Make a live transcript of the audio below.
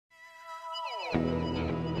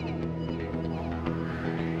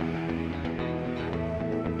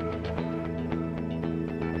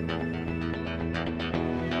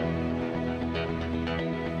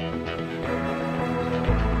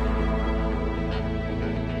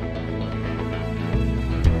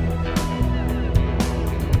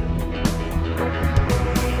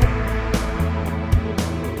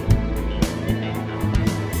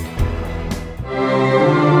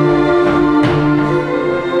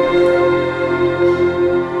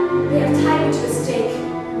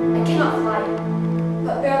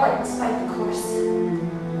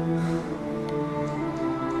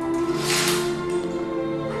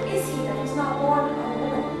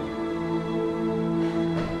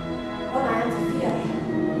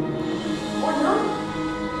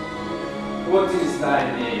What is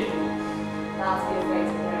thy name? Not be afraid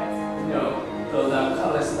to hear it. No, though thou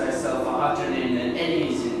callest thyself a hotter name than any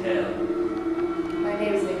is in hell. My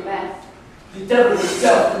name is Macbeth. The devil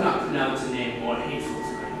himself cannot pronounce a name more hateful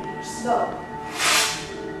to my ears. No.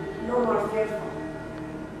 No more fearful.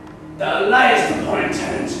 Thou liest, abhorrent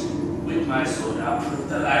tyrant. With my sword I'll prove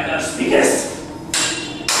the lie thou speakest.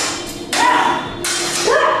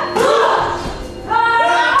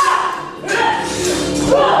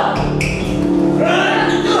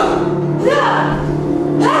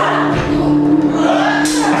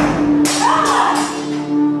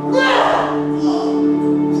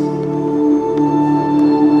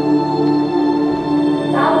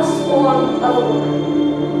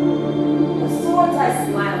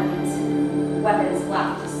 Weapons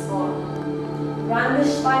laughed to scorn,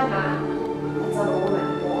 brandished by man, that's on a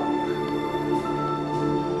woman born.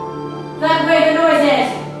 That way the noise is!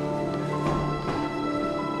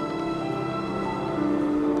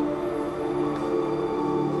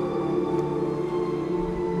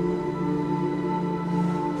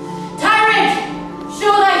 Tyrant!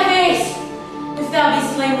 Show thy face! If thou be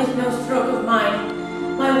slain with no stroke of mine,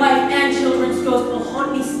 my wife and children's ghost will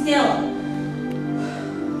haunt me still.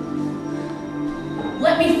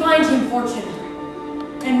 Let me find him, fortune,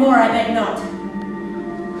 and more I beg not.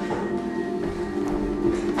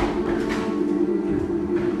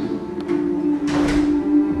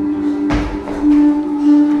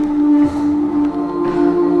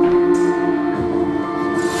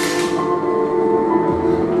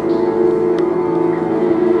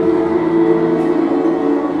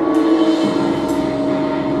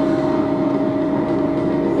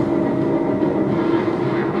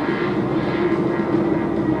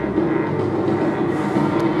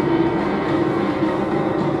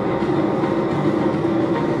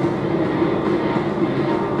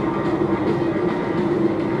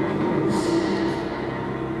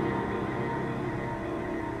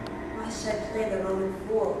 Play the Roman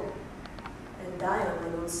fool and die on my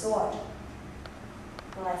own sword.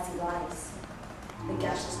 Well, I see lies. The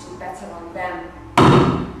gashes do better on them.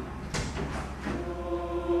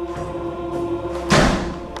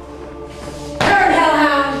 Turn,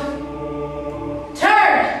 hellhound!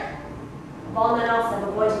 Turn! Of all men else I've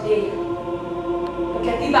avoided thee. But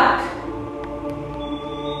get thee back.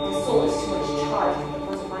 My soul is too much charged with the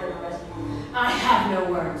voice of mine already. I have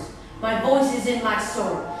no words. My voice is in my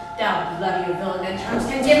sword. Thou bloody villain and terms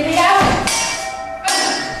condemn me out!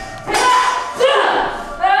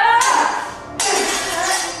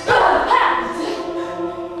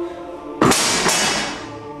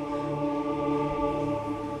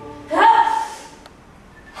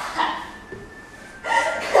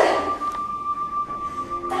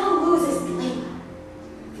 Thou losest blade.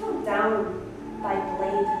 Throw down thy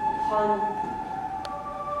blade upon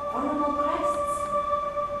vulnerable breasts.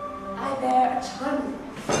 I bear a charm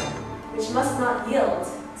which must not yield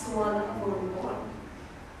to one of woman born.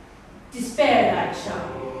 Despair thy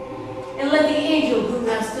charm, and let the angel whom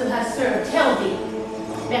thou still hast served tell thee,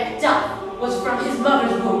 Macbeth was from his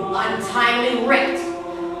mother's womb untimely raped.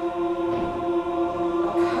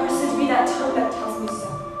 Accursed be that tongue that tells me so,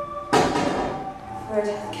 for it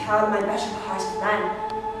hath cowed my better part of man,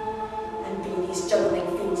 and be these juggling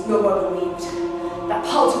things no more believed, that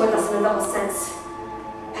palter with us in a double sense,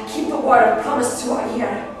 and keep the word of promise to our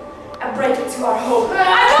ear, and break it to our hope. I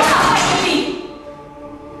will not fight with thee!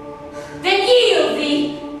 Then yield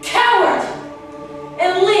thee, coward,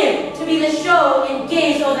 and live to be the show and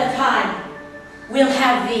gaze all the time. We'll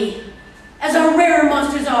have thee, as our rarer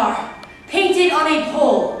monsters are, painted on a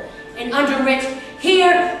pole, and under it,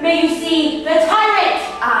 here may you see the tyrant!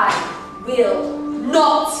 I will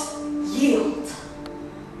not yield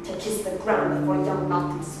to kiss the ground before young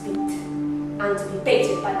Malcolm's feet, and to be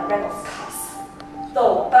baited by the rebel's curse.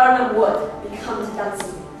 Though Burnham would become to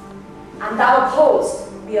dancing, and thou opposed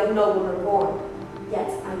be of no woman born, yet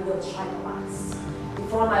I will strike a mass.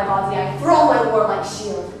 Before my body I throw my warlike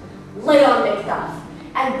shield, lay on Macbeth,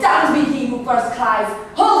 and damned be he who first cries,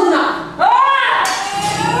 hold enough!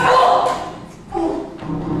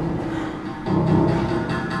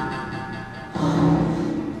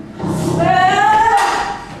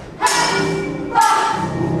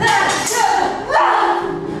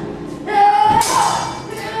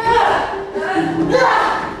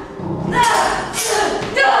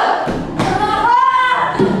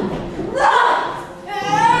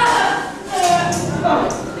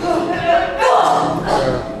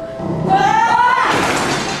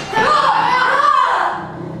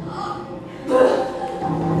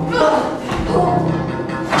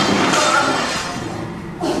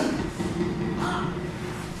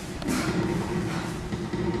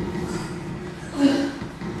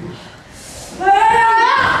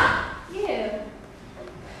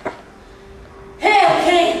 Hail,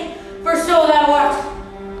 King, for so thou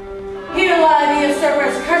art. Here lie the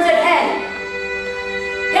usurper's curse